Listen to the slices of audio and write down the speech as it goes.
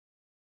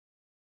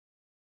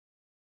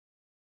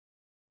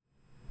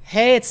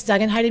Hey, it's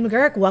Dug and Heidi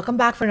McGurk. Welcome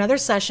back for another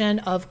session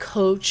of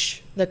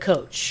Coach the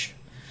Coach.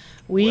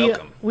 We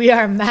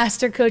are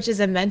master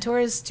coaches and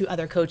mentors to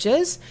other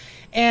coaches.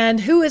 And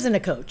who isn't a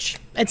coach?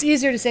 It's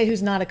easier to say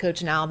who's not a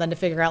coach now than to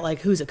figure out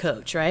like who's a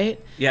coach, right?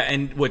 Yeah,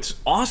 and what's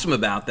awesome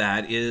about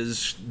that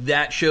is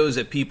that shows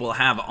that people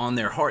have on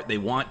their heart they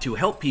want to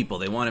help people,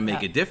 they want to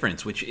make a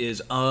difference, which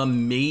is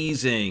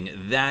amazing.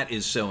 That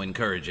is so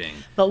encouraging.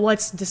 But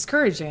what's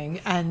discouraging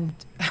and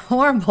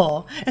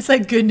horrible, it's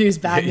like good news,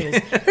 bad news.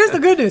 Here's the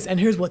good news and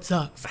here's what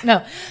sucks.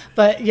 No,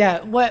 but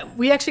yeah, what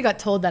we actually got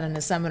told that in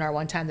a seminar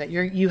one time that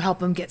you help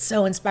them get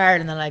so inspired,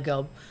 and then I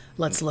go,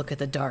 let's look at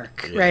the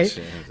dark, yes, right?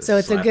 Yeah, so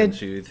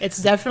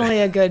it's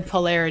definitely a good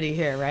polarity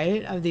here,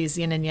 right? Of these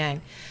yin and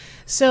yang.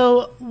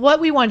 So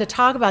what we wanted to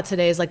talk about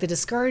today is like the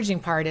discouraging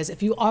part is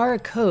if you are a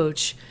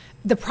coach,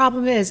 the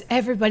problem is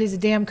everybody's a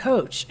damn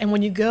coach. And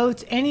when you go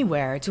to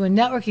anywhere to a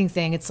networking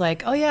thing, it's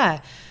like, oh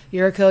yeah,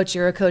 you're a coach,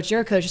 you're a coach,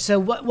 you're a coach. So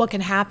what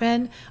can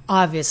happen,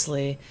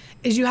 obviously,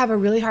 is you have a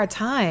really hard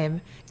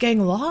time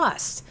getting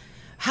lost.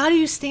 How do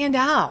you stand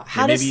out?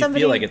 How does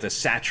somebody feel like it's a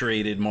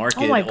saturated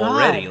market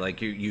already?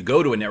 Like you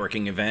go to a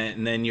networking event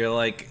and then you're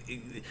like,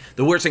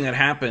 the worst thing that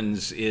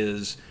happens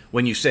is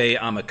when you say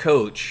I'm a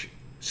coach,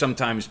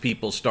 sometimes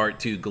people start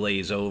to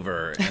glaze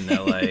over and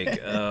they're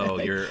like, oh,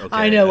 you're okay.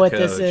 I know what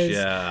coach. This is.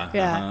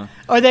 Yeah.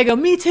 Or they go,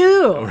 me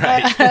too.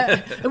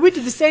 Right. We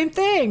did the same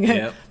thing.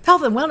 Yep.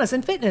 Health and wellness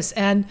and fitness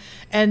and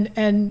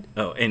Reiki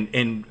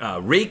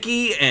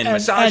and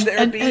massage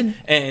therapy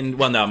and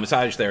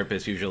massage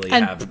therapists usually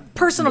have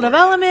personal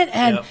development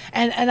and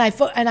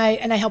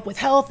I help with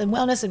health and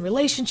wellness and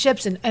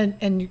relationships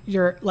and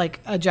you're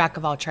like a jack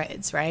of all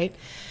trades, right?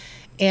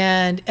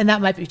 And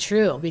that might be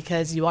true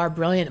because you are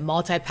brilliant,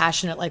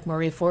 multi-passionate, like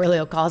Marie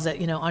Forleo calls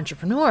it,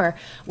 entrepreneur,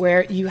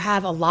 where you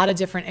have a lot of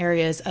different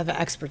areas of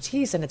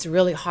expertise and it's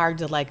really hard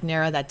to like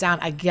narrow that down.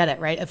 I get it,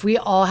 right? If we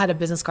all had a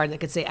business card that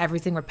could say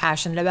everything we're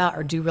passionate about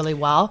or do really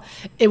well,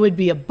 it would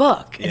be a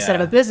book instead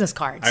of a business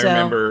card. I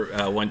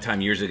remember one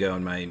time years ago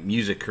in my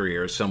music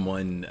career,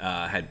 someone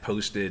had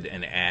posted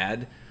an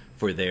ad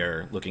for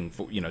their looking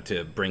for,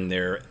 to bring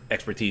their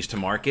expertise to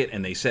market.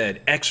 And they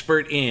said,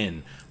 expert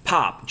in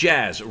pop,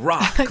 jazz,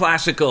 rock,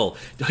 classical,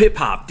 hip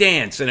hop,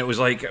 dance. And it was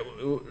like,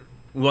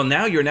 well,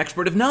 now you're an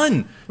expert of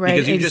none. Right,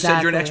 because you just said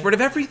you're an expert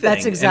of everything.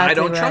 That's exactly and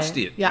I don't trust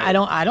you. Yeah, right?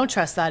 I don't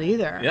trust that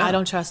either. Yeah. I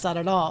don't trust that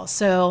at all.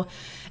 So,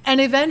 and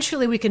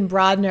eventually we can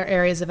broaden our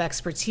areas of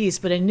expertise.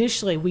 But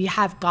initially we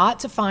have got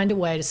to find a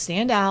way to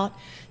stand out,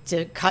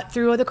 to cut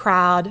through the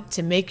crowd,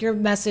 to make your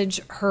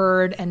message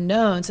heard and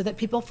known so that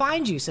people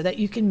find you, so that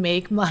you can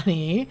make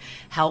money,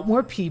 help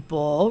more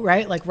people,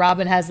 right? Like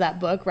Robin has that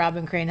book,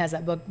 Robin Crane has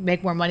that book,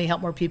 Make More Money,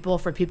 Help More People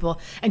for people.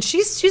 And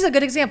she's a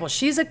good example.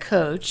 She's a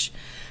coach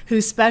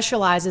who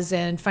specializes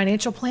in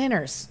financial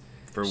planners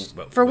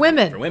for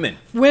women.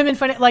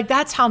 Like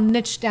that's how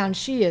niche down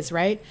she is,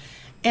 right?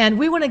 And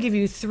we want to give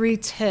you 3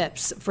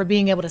 tips for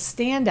being able to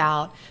stand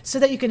out so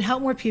that you can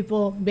help more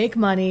people, make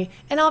money,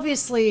 and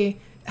obviously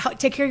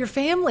take care of your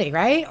family,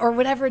 right? Or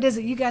whatever it is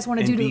that you guys want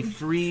to do to be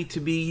free to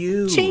be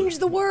you. Change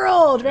the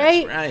world,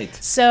 right? That's right.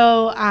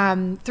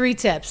 So 3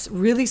 tips,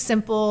 really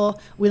simple.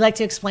 We like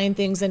to explain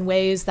things in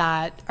ways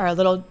that are a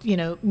little,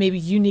 maybe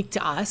unique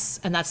to us.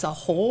 And that's the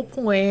whole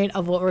point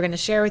of what we're going to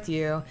share with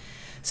you.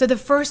 So the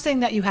first thing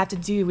that you have to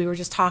do, we were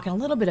just talking a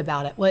little bit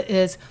about it, what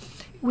is,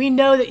 we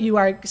know that you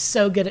are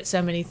so good at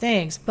so many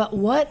things, but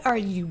what are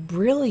you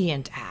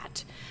brilliant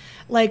at?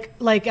 Like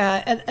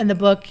in the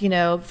book,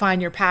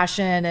 find your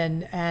passion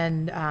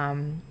and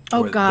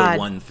the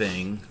one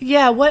thing.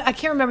 Yeah, I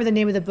can't remember the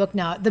name of the book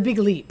now. The Big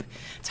Leap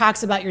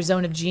talks about your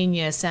zone of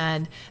genius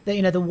and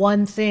the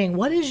one thing.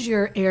 What is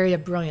your area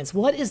of brilliance?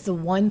 What is the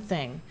one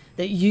thing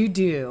that you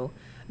do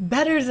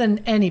better than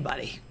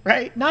anybody,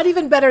 right? Not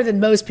even better than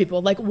most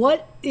people. Like,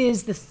 what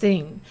is the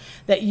thing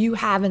that you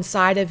have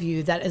inside of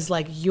you that is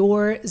like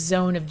your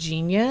zone of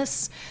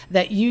genius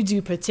that you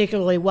do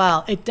particularly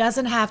well? It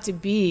doesn't have to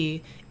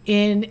be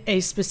in a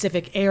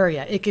specific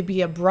area. It could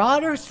be a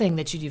broader thing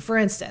that you do. For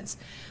instance,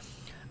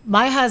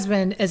 my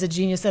husband is a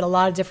genius at a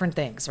lot of different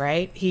things,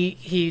 right?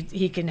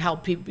 He can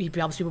help people, he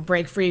helps people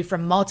break free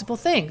from multiple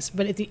things.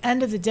 But at the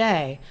end of the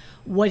day,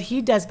 what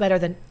he does better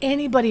than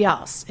anybody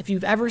else, if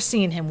you've ever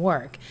seen him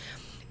work,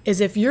 is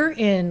if you're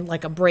in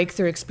like a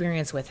breakthrough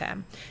experience with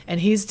him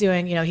and he's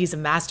doing, he's a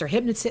master he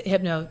has a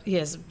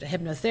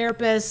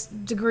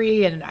hypnotherapist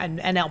degree and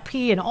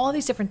NLP and all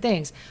these different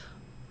things.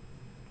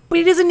 But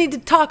he doesn't need to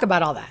talk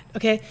about all that,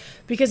 okay?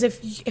 Because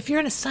if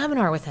you're in a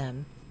seminar with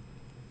him,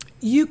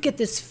 you get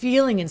this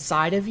feeling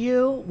inside of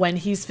you when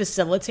he's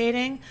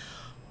facilitating,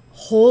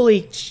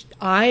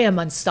 I am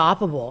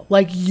unstoppable.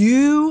 Like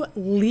you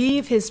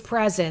leave his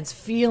presence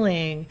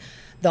feeling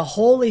the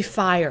holy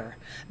fire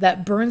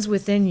that burns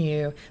within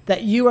you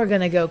that you are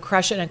going to go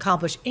crush it and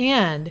accomplish,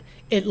 and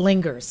it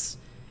lingers.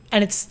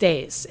 And it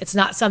stays. It's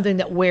not something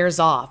that wears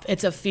off.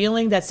 It's a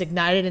feeling that's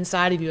ignited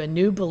inside of you, a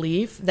new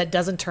belief that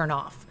doesn't turn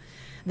off.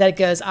 That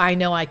goes, I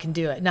know I can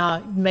do it.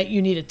 Now,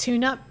 you need a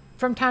tune-up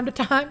from time to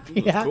time.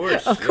 Yeah,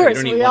 of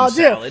course, we all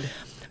do.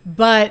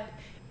 But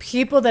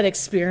people that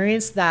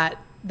experience that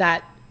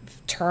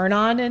turn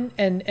on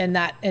and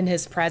that in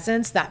his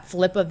presence, that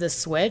flip of the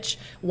switch,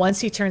 once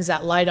he turns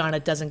that light on,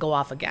 it doesn't go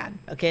off again.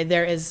 Okay,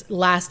 there is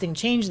lasting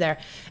change there,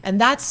 and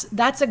that's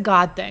a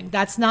God thing.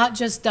 That's not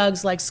just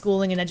Doug's like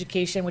schooling and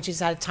education, which he's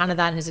had a ton of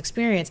that in his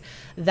experience.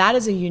 That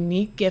is a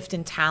unique gift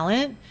and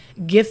talent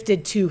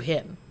gifted to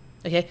him.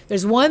 Okay,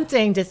 there's one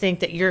thing to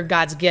think that you're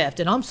God's gift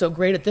and I'm so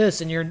great at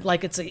this, and you're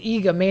like, it's an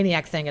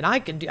egomaniac thing, and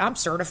I'm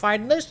certified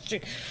in this.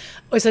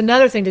 It's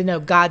another thing to know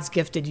God's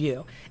gifted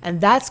you.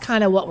 And that's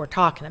kind of what we're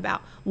talking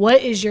about.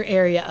 What is your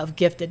area of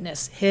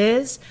giftedness?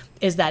 His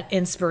is that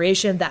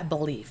inspiration, that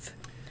belief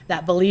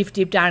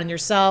deep down in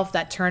yourself,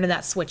 that turning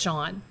that switch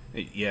on.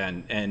 Yeah,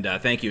 and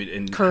thank you.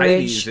 And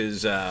Courage. Heidi's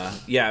is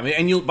yeah. I mean,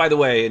 and you, by the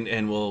way,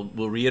 and we'll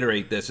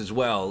reiterate this as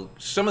well.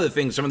 Some of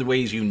the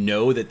ways you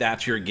know that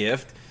that's your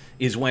gift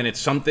is when it's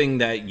something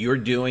that you're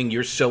doing,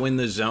 you're so in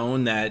the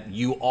zone that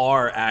you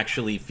are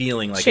actually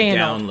feeling like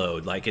Channeled. a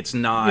download. Like it's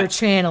not... You're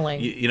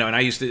channeling. You know, and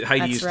Heidi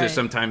That's used right. to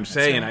sometimes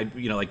That's say, right. and I,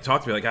 you know, like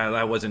talk to me like,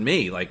 that wasn't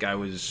me. Like I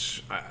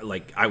was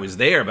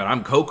there, but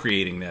I'm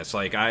co-creating this.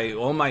 Like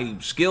all my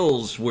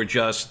skills were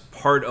just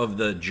part of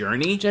the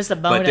journey. Just a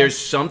bonus. But there's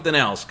something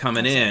else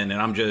coming in, and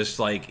I'm just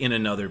like in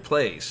another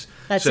place.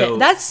 That's it.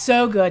 That's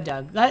so good,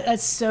 Doug.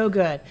 That's so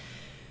good.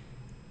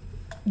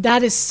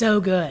 That is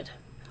so good.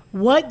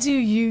 What do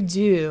you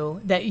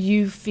do that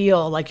you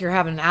feel like you're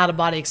having an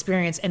out-of-body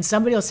experience, and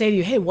somebody will say to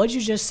you, hey, what'd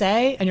you just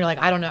say? And you're like,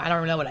 I don't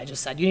know what I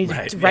just said. You need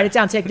to write it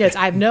down, take notes.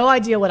 I have no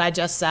idea what I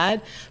just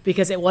said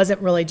because it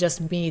wasn't really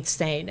just me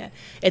saying it.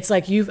 It's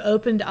like you've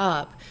opened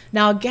up.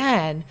 Now,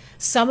 again,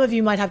 some of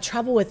you might have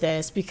trouble with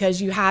this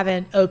because you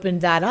haven't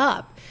opened that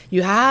up.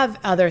 You have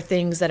other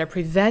things that are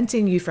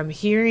preventing you from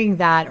hearing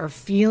that or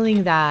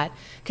feeling that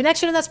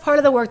connection, and that's part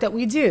of the work that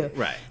we do.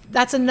 Right.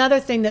 That's another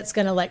thing that's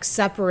going to like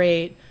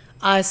separate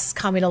us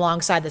coming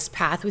alongside this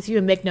path with you.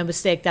 And make no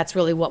mistake, that's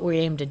really what we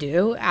aim to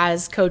do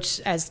as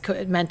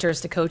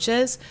mentors to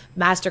coaches,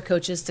 master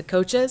coaches to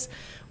coaches.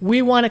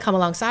 We want to come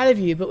alongside of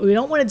you, but we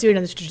don't want to do it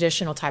in this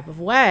traditional type of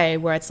way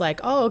where it's like,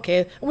 oh,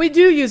 okay, we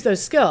do use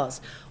those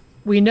skills.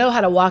 We know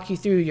how to walk you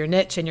through your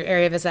niche and your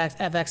area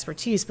of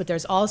expertise, but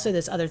there's also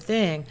this other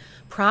thing,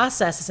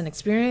 processes and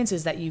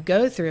experiences that you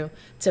go through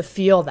to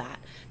feel that,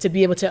 to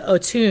be able to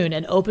attune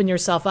and open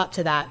yourself up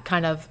to that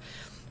kind of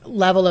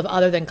level of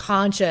other than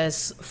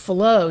conscious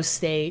flow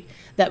state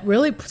that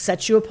really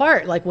sets you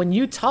apart. Like when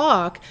you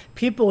talk,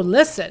 people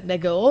listen. They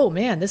go, oh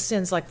man, this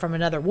sounds like from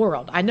another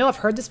world. I know I've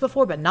heard this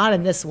before, but not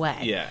in this way.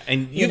 Yeah,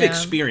 and you've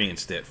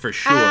experienced it for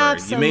sure.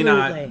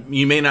 Absolutely.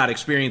 You may not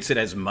experience it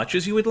as much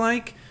as you would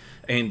like.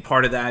 And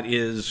part of that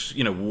is,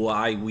 you know,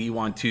 why we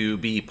want to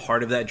be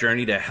part of that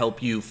journey, to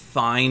help you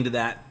find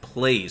that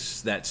place,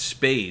 that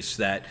space,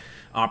 that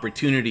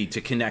opportunity to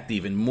connect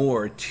even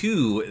more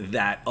to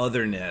that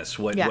otherness,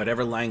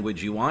 whatever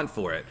language you want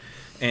for it.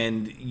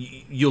 And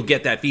you'll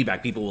get that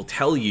feedback. People will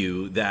tell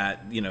you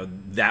that, you know,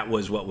 that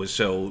was what was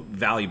so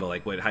valuable,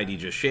 like what Heidi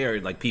just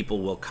shared. Like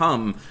people will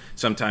come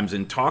sometimes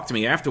and talk to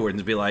me afterwards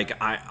and be like,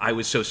 I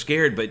was so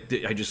scared, but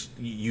I just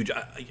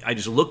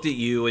looked at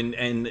you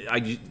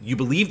and you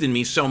believed in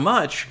me so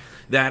much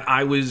that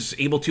I was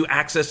able to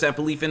access that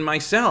belief in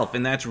myself.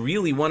 And that's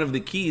really one of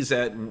the keys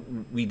that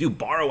we do.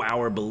 Borrow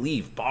our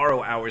belief,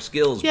 borrow our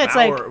skills. Yeah,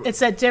 it's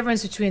that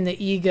difference between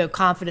the ego,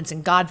 confidence,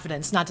 and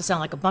Godfidence, not to sound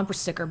like a bumper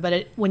sticker,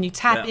 but when you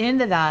tap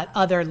into that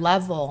other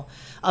level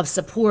of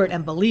support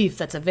and belief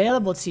that's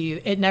available to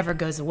you, it never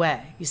goes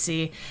away. You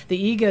see, the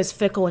ego is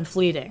fickle and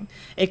fleeting.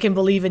 It can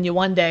believe in you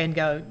one day and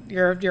go,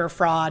 you're a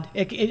fraud.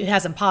 It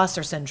has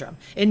imposter syndrome.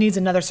 It needs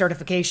another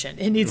certification.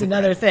 It needs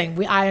another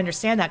thing. I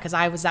understand that because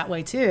I was that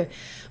way too.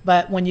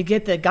 But when you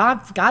get the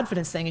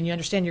Godfidence thing and you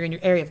understand you're in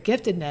your area of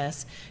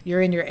giftedness,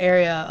 you're in your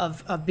area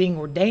of being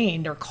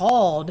ordained or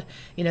called,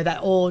 you know,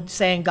 that old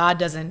saying, God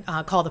doesn't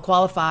call the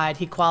qualified,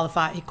 he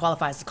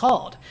qualifies the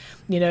called.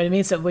 You know what I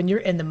mean? So when you're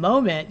in the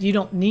moment, you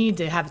don't need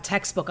to have a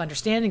textbok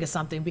understanding of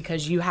something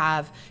because you're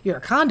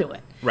a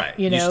conduit. Right.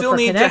 You know, still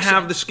need connection. to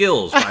have the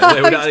skills, by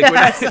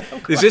the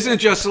way. This isn't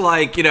just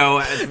like, you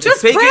know,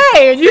 just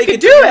pray and you can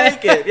do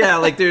it. Yeah,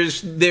 like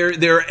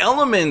there are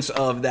elements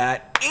of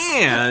that,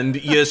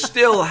 and you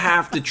still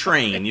have to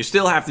train. You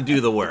still have to do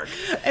the work.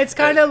 It's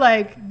kind of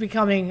like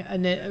doing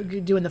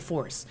the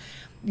Force.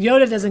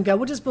 Yoda doesn't go,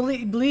 well, just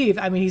believe.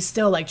 I mean, he's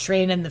still like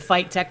training the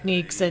fight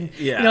techniques, and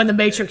you know, in the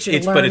Matrix, you're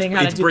learning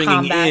how to do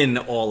combat. It's bringing in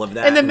all of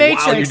that in the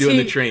Matrix, while you're doing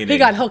the training. He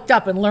got hooked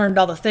up and learned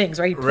all the things,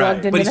 right? He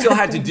plugged into but he still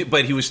had to do.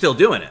 But he was still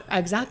doing it.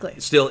 Exactly.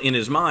 Still in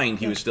his mind,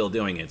 he was still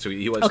doing it. So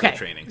he was still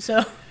training.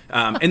 So.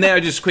 And then I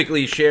just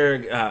quickly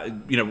share,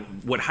 you know,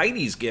 what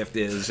Heidi's gift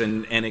is,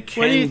 and it can be.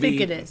 What do you think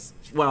it is?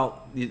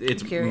 Well,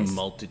 it's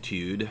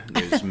multitude.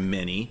 There's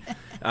many,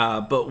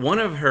 but one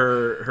of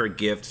her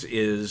gifts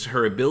is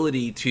her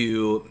ability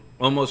to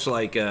almost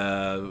like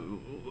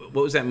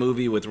what was that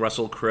movie with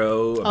Russell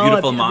Crowe? A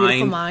Beautiful Mind.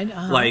 Beautiful Mind.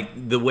 Uh-huh.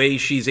 Like the way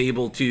she's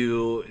able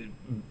to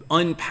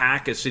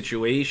unpack a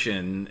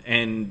situation,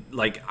 and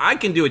like I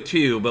can do it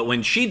too, but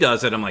when she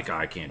does it, I'm like, oh,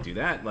 I can't do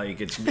that.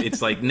 Like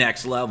it's like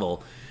next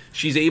level.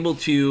 She's able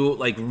to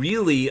like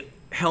really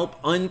help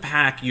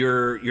unpack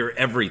your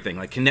everything,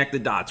 like connect the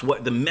dots,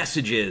 what the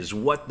message is,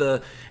 what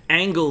the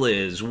angle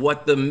is,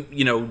 what the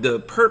the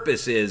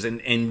purpose is,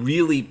 and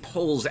really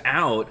pulls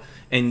out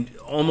and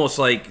almost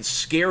like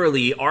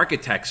scarily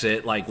architects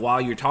it like while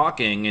you're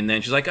talking, and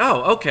then she's like,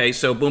 oh, okay,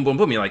 so boom, boom,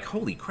 boom. You're like,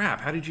 holy crap,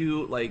 how did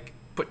you like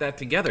put that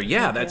together?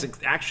 Yeah, that's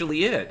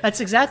actually it. That's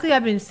exactly what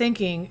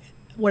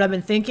I've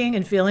been thinking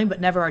and feeling,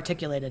 but never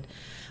articulated.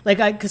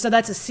 So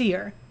that's a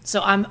seer.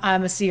 So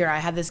I'm a seer. I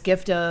have this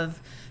gift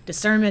of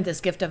discernment,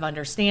 this gift of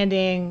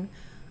understanding,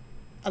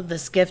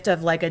 this gift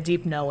of like a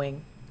deep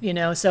knowing,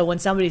 So when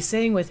somebody's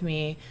sitting with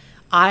me,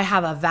 I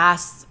have a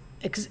vast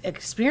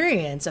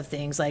experience of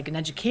things like an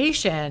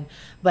education,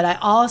 but I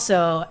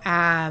also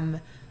am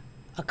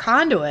a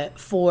conduit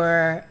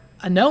for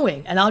a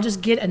knowing, and I'll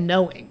just get a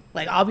knowing.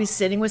 Like I'll be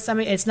sitting with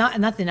somebody, it's not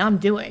nothing I'm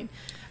doing.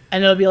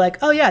 And it'll be like,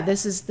 oh yeah,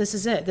 this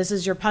is it. This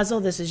is your puzzle.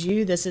 This is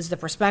you. This is the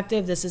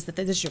perspective. This is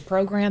this is your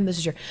program.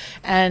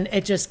 And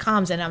it just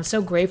comes. And I'm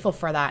so grateful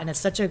for that. And it's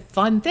such a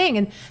fun thing.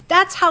 And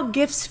that's how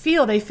gifts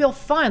feel. They feel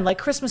fun, like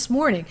Christmas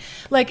morning.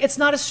 Like it's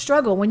not a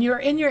struggle. When you're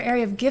in your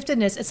area of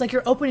giftedness, it's like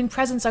you're opening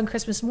presents on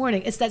Christmas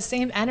morning. It's that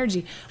same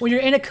energy. When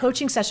you're in a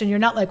coaching session, you're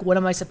not like, what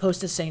am I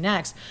supposed to say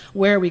next?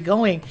 Where are we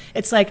going?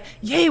 It's like,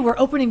 yay, we're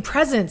opening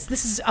presents.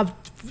 This is a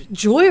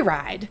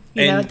joyride.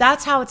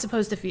 That's how it's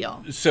supposed to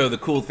feel. So the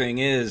cool thing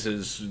is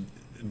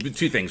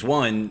two things.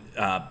 One,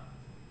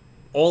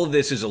 all of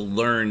this is a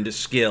learned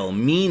skill,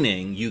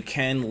 meaning you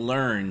can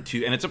learn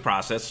to, and it's a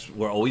process,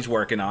 we're always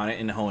working on it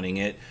and honing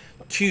it,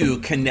 to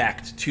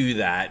connect to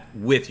that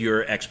with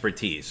your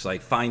expertise,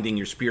 like finding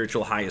your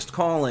spiritual highest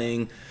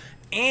calling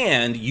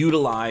and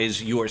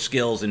utilize your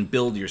skills and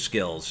build your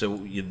skills. So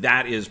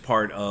that is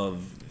part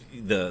of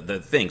the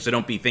thing. So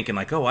don't be thinking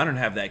like, oh, I don't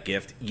have that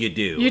gift. You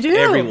do. You do.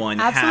 Everyone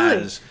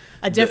Absolutely. has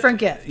a different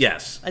gift.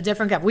 Yes. A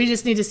different gift. We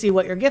just need to see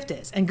what your gift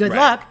is. And good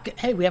luck.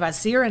 Hey, we have a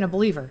seer and a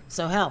believer.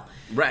 So hell.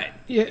 Right.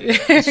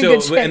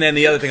 So, and then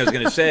the other thing I was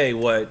going to say,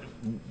 what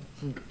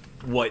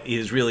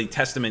is really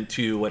testament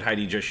to what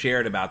Heidi just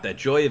shared about that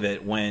joy of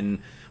it,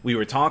 when we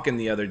were talking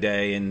the other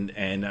day and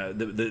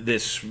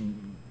this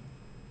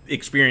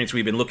experience,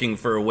 we've been looking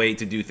for a way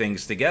to do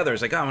things together.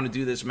 It's like, oh, I want to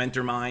do this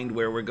mentor mind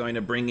where we're going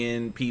to bring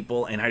in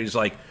people, and Heidi's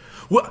like,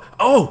 well,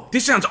 oh,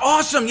 this sounds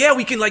awesome. Yeah,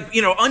 we can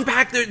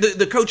unpack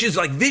the coach's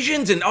like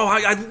visions, and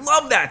I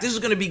love that. This is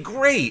going to be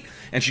great.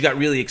 And she got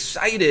really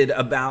excited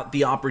about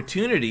the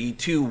opportunity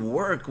to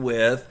work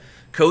with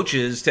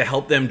coaches to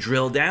help them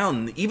drill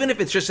down, even if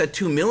it's just at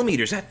 2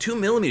 millimeters. That 2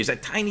 millimeters,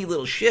 that tiny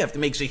little shift,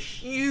 makes a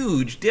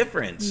huge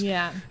difference.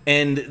 Yeah.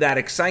 And that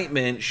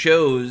excitement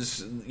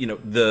shows,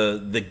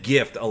 the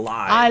gift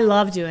alive. I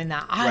love doing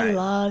that. I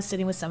love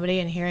sitting with somebody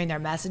and hearing their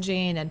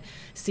messaging and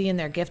seeing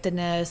their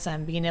giftedness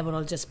and being able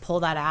to just pull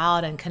that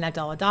out and connect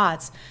all the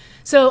dots.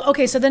 So,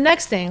 okay, so the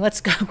next thing,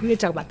 let's go. We could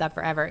talk about that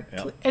forever.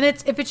 Yep. And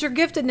if it's your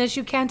giftedness,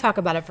 you can talk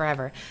about it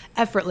forever,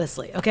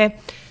 effortlessly, okay?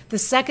 The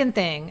second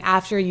thing,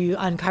 after you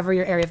uncover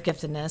your area of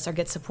giftedness or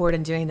get support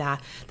in doing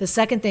that, the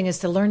second thing is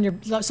to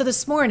learn so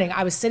this morning,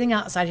 I was sitting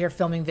outside here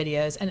filming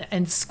videos,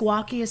 and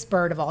squawkiest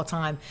bird of all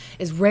time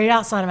is right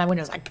outside of my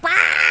window. It's like, bah!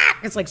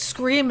 It's like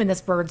screaming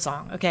this bird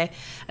song, okay?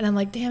 And I'm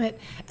like, damn it.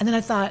 And then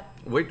I thought.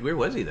 Where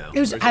was he, though? It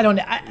was, I don't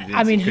know.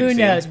 I mean, who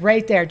knows?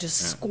 Right there, just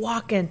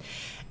squawking.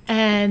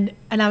 And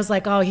I was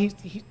like, oh,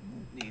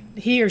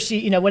 he or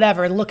she,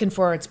 whatever, looking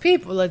for its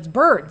people, its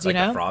birds, like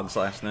the frogs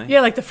last night?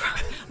 Yeah, like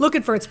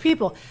looking for its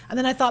people. And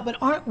then I thought, but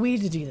aren't we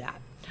to do that?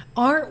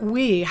 Aren't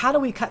we? How do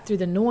we cut through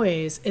the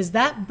noise? Is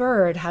that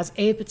bird has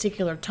a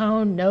particular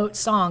tone, note,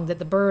 song that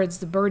the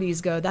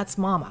birdies go, that's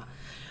mama.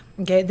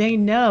 Okay, they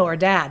know, or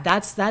dad.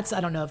 That's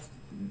I don't know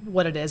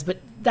what it is, but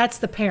that's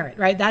the parent,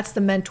 right? That's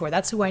the mentor.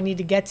 That's who I need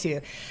to get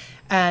to.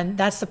 And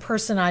that's the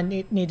person I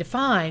need to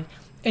find.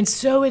 And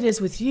so it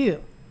is with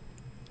you.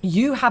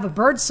 You have a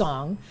bird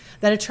song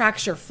that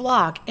attracts your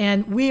flock,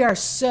 and we are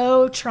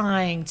so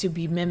trying to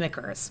be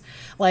mimickers.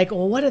 Like,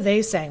 well, what are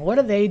they saying? What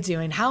are they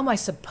doing? How am I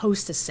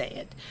supposed to say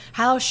it?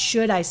 How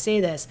should I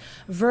say this?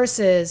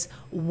 Versus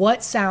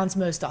what sounds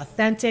most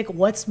authentic,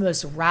 what's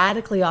most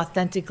radically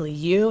authentically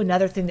you.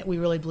 Another thing that we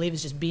really believe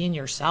is just being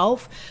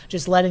yourself,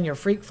 just letting your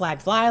freak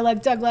flag fly,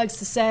 like Doug likes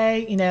to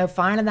say,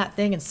 finding that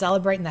thing and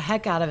celebrating the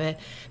heck out of it.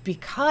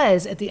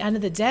 Because at the end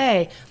of the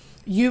day,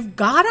 you've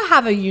got to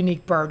have a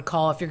unique bird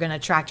call if you're going to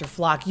attract your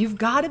flock. You've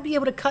got to be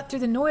able to cut through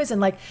the noise.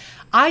 And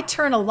I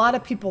turn a lot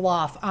of people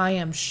off, I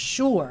am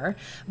sure,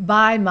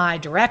 by my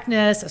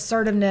directness,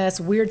 assertiveness,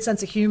 weird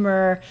sense of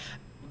humor,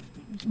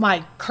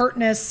 my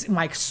curtness,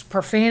 my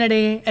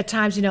profanity at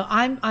times.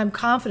 I'm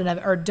confident of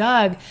it. Or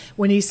Doug,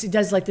 when he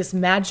does like this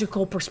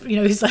magical,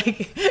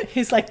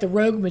 he's like the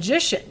rogue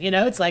magician.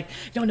 It's like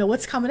you don't know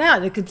what's coming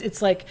out.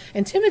 It's like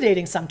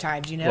intimidating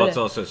sometimes. Well, it's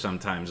also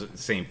sometimes the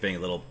same thing. A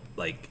little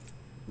like.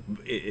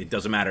 It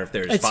doesn't matter if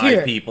there's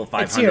 5 people,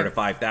 500 or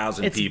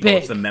 5,000 people. Big.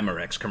 It's the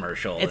Memorex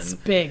commercial. It's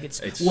big.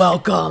 It's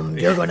welcome.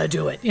 You're going to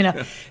do it.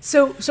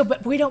 So,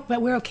 but we don't.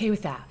 But we're okay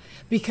with that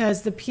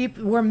because the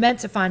people, we're meant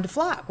to find a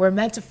flock. We're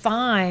meant to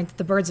find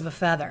the birds of a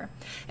feather.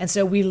 And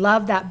so we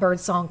love that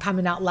bird song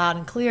coming out loud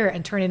and clear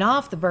and turning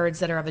off the birds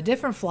that are of a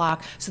different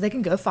flock so they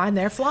can go find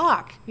their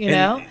flock, you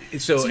know?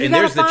 So you and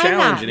gotta there's the find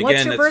challenge. that. And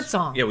What's again, your bird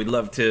song? yeah, we'd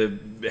love to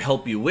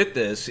help you with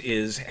this,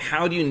 is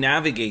how do you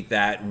navigate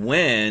that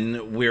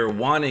when we're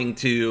wanting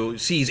to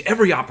seize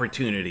every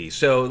opportunity?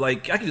 So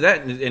like I can do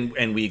that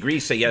and we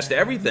agree, say yes to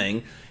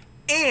everything.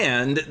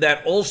 And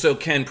that also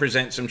can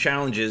present some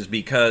challenges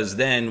because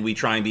then we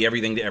try and be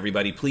everything to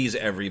everybody, please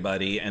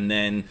everybody, and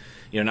then,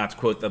 you know, not to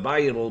quote the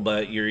Bible,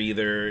 but you're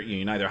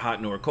neither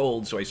hot nor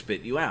cold, so I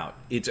spit you out.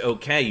 It's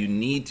okay. You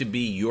need to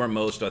be your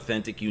most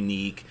authentic,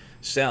 unique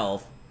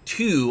self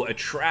to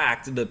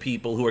attract the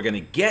people who are going to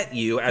get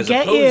you, as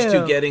opposed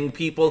to getting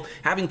people,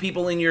 having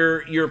people in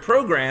your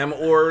program,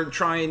 or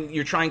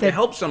you're trying to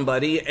help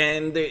somebody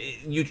and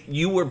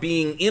you were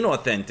being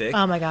inauthentic.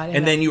 Oh my God!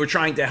 And then you were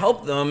trying to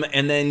help them,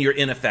 and then you're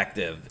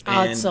ineffective.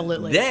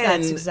 Absolutely, and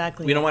then that's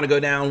exactly. We don't want to go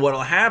down what'll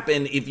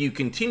happen if you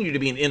continue to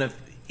be an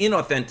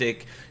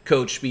inauthentic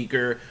coach,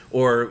 speaker,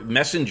 or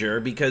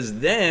messenger, because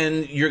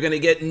then you're going to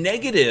get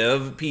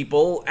negative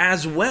people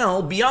as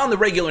well beyond the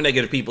regular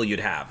negative people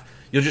you'd have.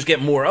 You'll just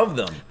get more of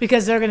them.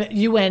 Because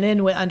you went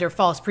in under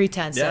false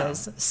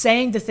pretenses,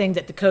 saying the thing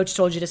that the coach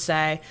told you to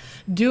say,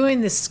 doing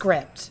the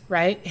script,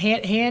 right?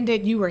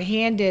 You were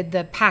handed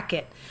the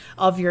packet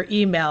of your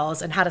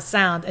emails and how to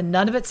sound, and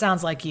none of it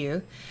sounds like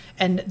you.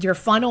 And your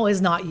funnel is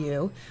not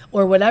you,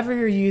 or whatever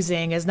you're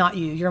using is not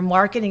you. Your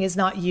marketing is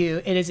not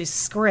you. It is a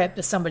script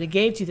that somebody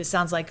gave to you that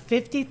sounds like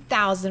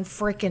 50,000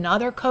 freaking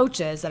other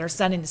coaches that are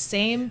sending the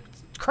same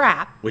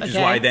crap. Which is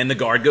why then the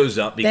guard goes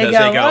up, because they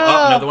go,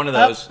 oh, another one of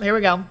those. Here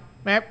we go.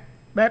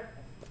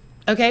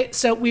 Okay,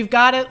 so we've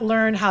got to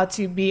learn how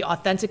to be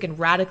authentic and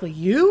radically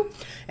you,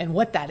 and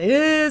what that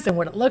is and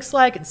what it looks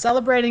like, and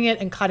celebrating it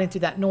and cutting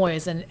through that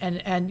noise.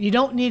 And you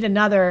don't need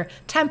another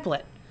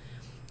template.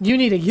 You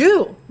need a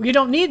you. You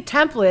don't need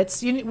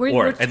templates.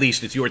 Or at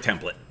least it's your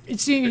template.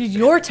 It's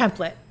your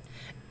template.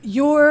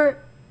 Your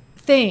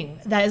thing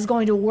that is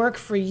going to work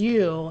for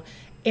you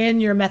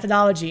in your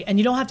methodology. And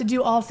you don't have to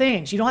do all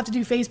things. You don't have to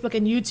do Facebook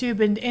and YouTube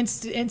and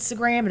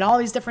Instagram and all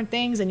these different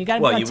things. And you got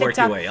to be on TikTok. Work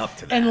your way up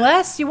to that.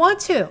 Unless you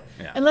want to.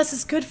 Yeah. Unless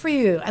it's good for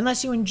you.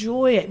 Unless you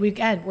enjoy it.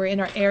 We're in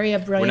our area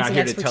of brilliance and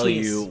expertise. We're not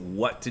here to tell you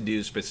what to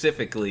do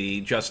specifically,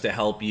 just to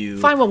help you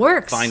find what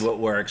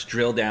works,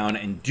 drill down,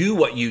 and do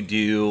what you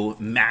do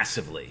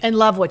massively. And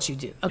love what you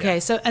do. Okay,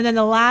 so, and then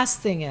the last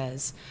thing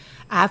is,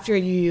 after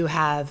you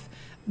have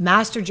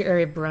mastered your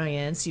area of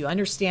brilliance, you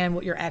understand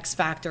what your X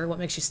factor, what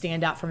makes you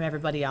stand out from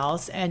everybody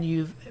else, and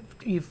you've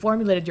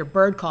formulated your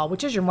bird call,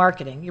 which is your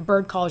marketing. Your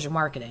bird call is your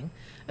marketing,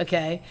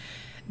 okay?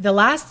 The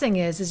last thing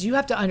is you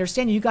have to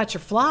understand, you got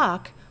your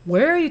flock,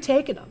 where are you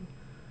taking them?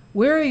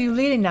 Where are you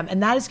leading them?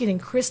 And that is getting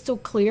crystal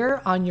clear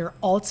on your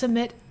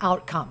ultimate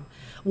outcome.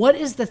 What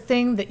is the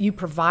thing that you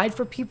provide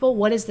for people?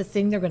 What is the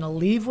thing they're going to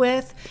leave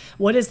with?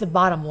 What is the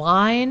bottom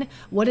line?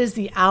 What is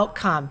the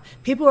outcome?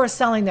 People are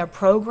selling their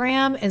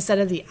program instead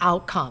of the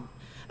outcome.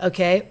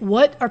 Okay,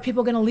 what are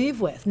people going to leave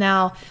with?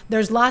 Now,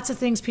 there's lots of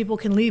things people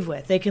can leave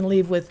with. They can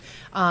leave with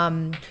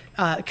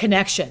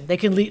connection. They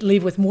can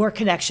leave with more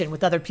connection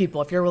with other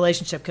people. If you're a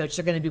relationship coach,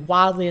 they're going to be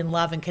wildly in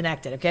love and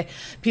connected. Okay,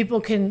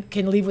 people can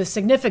leave with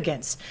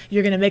significance.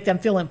 You're going to make them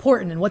feel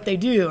important in what they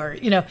do, or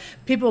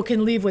people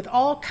can leave with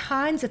all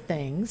kinds of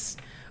things.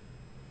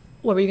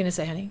 What were you going to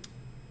say, honey?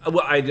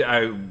 Well,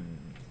 I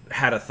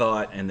had a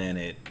thought, and then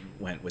it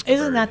went with the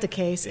Isn't bird. that the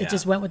case? Yeah. It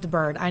just went with the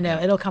bird. I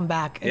know. It'll come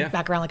back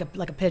back around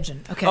like a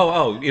pigeon. Okay.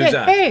 It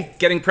was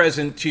getting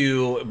present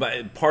to,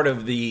 but part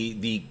of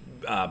the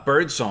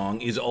bird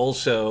song is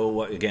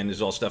also, again,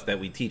 is all stuff that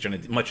we teach on a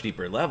much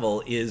deeper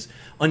level, is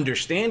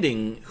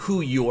understanding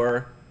who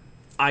your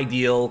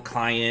ideal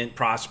client,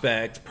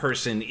 prospect,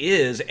 person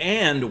is,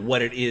 and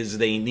what it is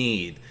they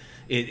need.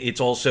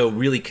 It's also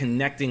really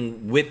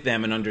connecting with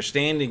them and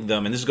understanding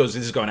them. And this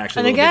is going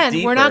actually a little bit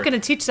deeper. We're not going to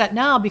teach that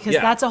now, because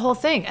that's a whole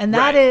thing. And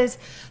that is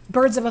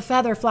birds of a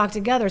feather flock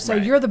together. So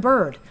you're the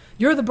bird.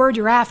 You're the bird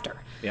you're after.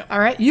 Yep. All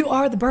right? You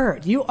are the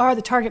bird. You are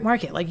the target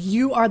market. Like,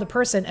 you are the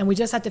person. And we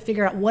just have to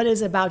figure out what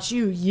is about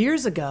you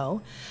years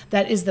ago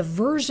that is the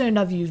version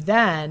of you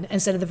then,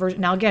 instead of the version.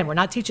 Now, again, we're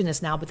not teaching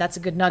this now, but that's a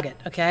good nugget,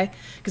 okay?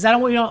 Because I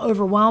don't want you to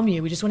overwhelm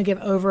you. We just want to give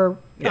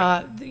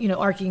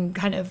arcing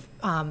kind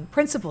of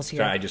principles here.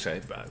 Sorry, I just say.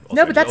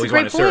 No, but that's a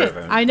great point.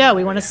 I know.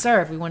 We want to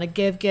serve. We want to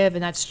give,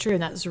 and that's true,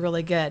 and that's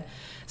really good.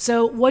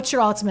 So what's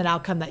your ultimate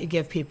outcome that you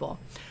give people?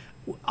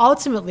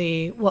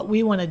 Ultimately, what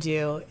we want to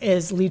do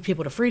is lead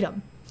people to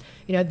freedom.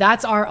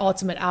 That's our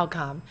ultimate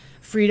outcome.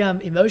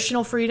 freedom,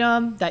 emotional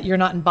freedom, that you're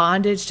not in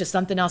bondage to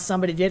something else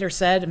somebody did or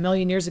said a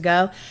million years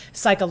ago.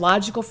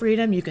 Psychological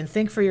freedom, you can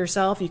think for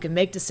yourself, you can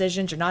make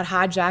decisions, you're not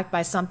hijacked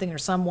by something or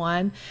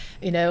someone.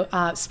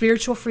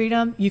 Spiritual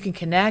freedom, you can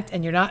connect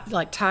and you're not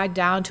like tied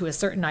down to a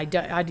certain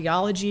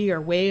ideology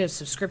or way of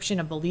subscription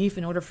of belief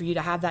in order for you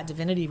to have that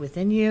divinity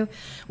within you.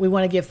 We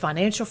want to give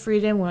financial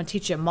freedom. We want to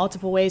teach you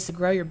multiple ways to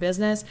grow your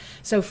business.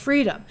 So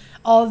freedom,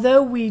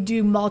 although we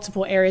do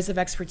multiple areas of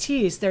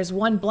expertise, there's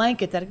one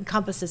blanket that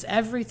encompasses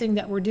everything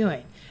that we're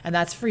doing, and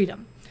that's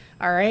freedom.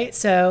 All right,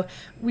 so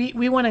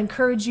we want to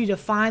encourage you to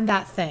find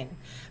that thing.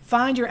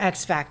 Find your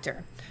X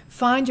factor.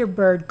 Find your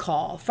bird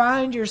call,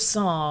 find your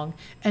song,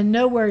 and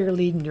know where you're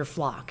leading your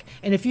flock.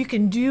 And if you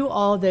can do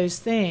all those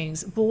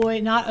things,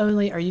 boy, not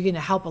only are you going to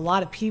help a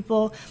lot of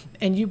people,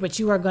 but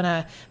you are going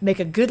to make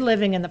a good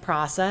living in the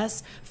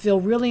process,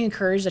 feel really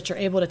encouraged that you're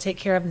able to take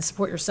care of and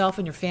support yourself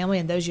and your family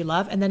and those you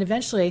love, and then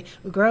eventually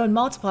grow and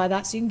multiply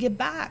that so you can give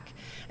back.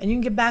 And you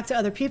can give back to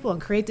other people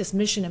and create this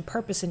mission and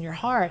purpose in your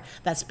heart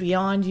that's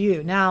beyond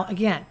you. Now,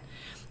 again,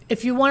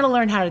 if you want to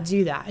learn how to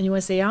do that and you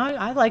want to say,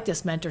 I like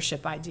this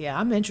mentorship idea,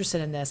 I'm interested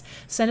in this,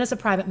 send us a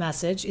private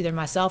message, either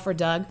myself or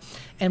Doug.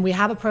 And we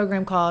have a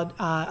program called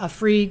a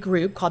free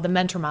group called the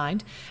Mentor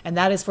Mind. And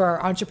that is for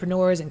our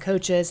entrepreneurs and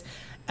coaches.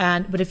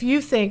 But if you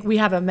think we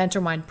have a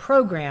Mentor Mind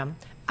program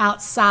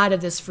outside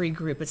of this free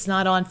group, it's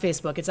not on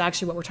Facebook, it's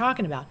actually what we're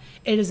talking about.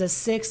 It is a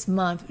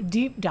 6-month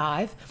deep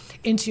dive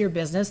into your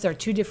business. There are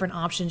 2 different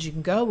options you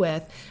can go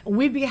with.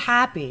 We'd be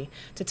happy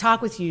to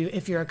talk with you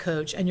if you're a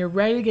coach and you're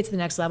ready to get to the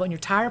next level and you're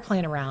tired of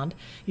playing around.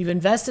 You've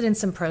invested in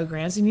some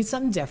programs, you need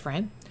something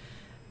different.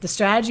 The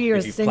strategy or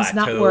things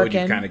not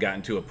working. You've kind of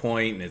gotten to a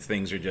point and if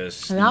things are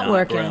just not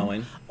working.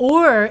 Growing.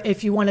 Or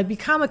if you want to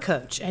become a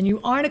coach and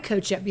you aren't a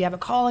coach yet, but you have a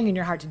calling in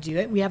your heart to do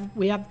it,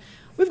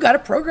 we've got a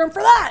program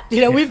for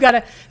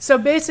that. So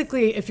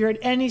basically, if you're at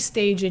any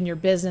stage in your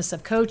business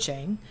of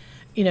coaching,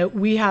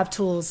 we have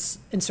tools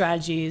and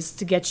strategies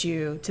to get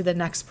you to the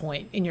next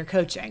point in your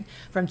coaching.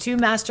 From 2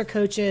 master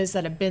coaches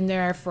that have been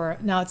there for,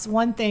 now it's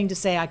one thing to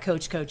say I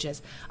coach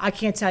coaches. I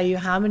can't tell you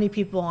how many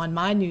people on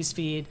my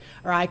newsfeed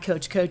are I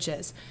coach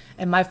coaches.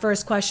 And my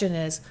first question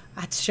is,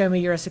 show me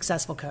you're a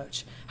successful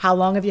coach. How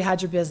long have you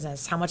had your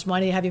business? How much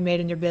money have you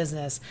made in your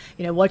business?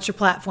 What's your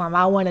platform?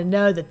 I want to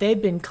know that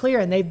they've been clear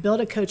and they've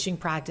built a coaching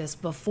practice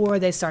before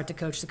they start to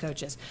coach the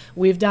coaches.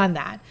 We've done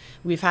that.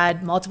 We've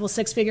had multiple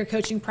 6-figure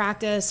coaching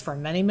practice for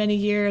many, many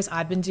years.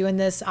 I've been doing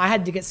this. I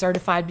had to get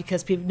certified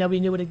because nobody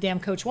knew what a damn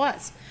coach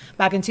was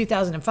back in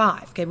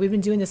 2005. Okay, we've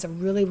been doing this a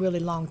really, really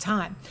long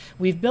time.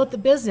 We've built the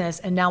business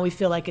and now we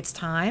feel like it's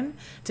time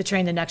to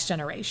train the next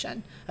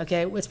generation.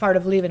 Okay, it's part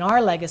of leaving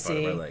our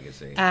legacy,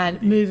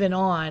 and moving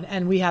on.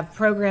 And we have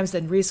programs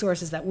and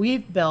resources that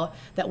we've built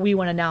that we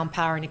want to now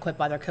empower and equip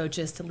other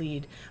coaches to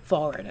lead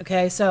forward.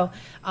 Okay, so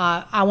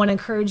I want to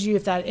encourage you,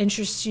 if that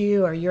interests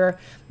you or you're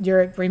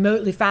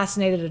remotely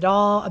fascinated at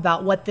all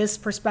about what this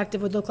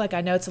perspective would look like.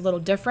 I know it's a little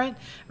different,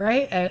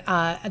 right?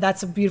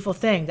 That's a beautiful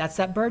thing. That's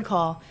that bird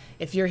call.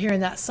 If you're hearing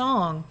that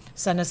song,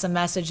 send us a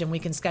message and we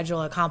can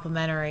schedule a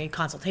complimentary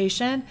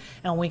consultation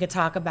and we can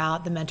talk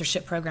about the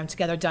mentorship program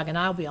together. Doug and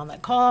I will be on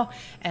that call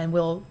and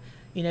we'll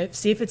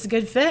see if it's a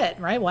good fit,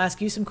 right? We'll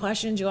ask you some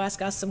questions, you'll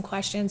ask us some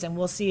questions, and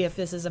we'll see if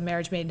this is a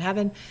marriage made in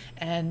heaven,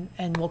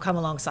 and we'll come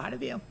alongside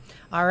of you.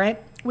 All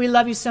right? We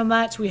love you so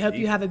much. We hope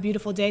you have a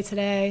beautiful day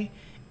today.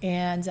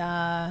 And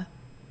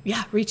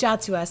reach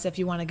out to us if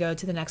you want to go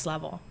to the next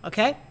level.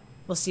 Okay?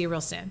 We'll see you real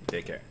soon.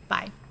 Take care.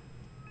 Bye.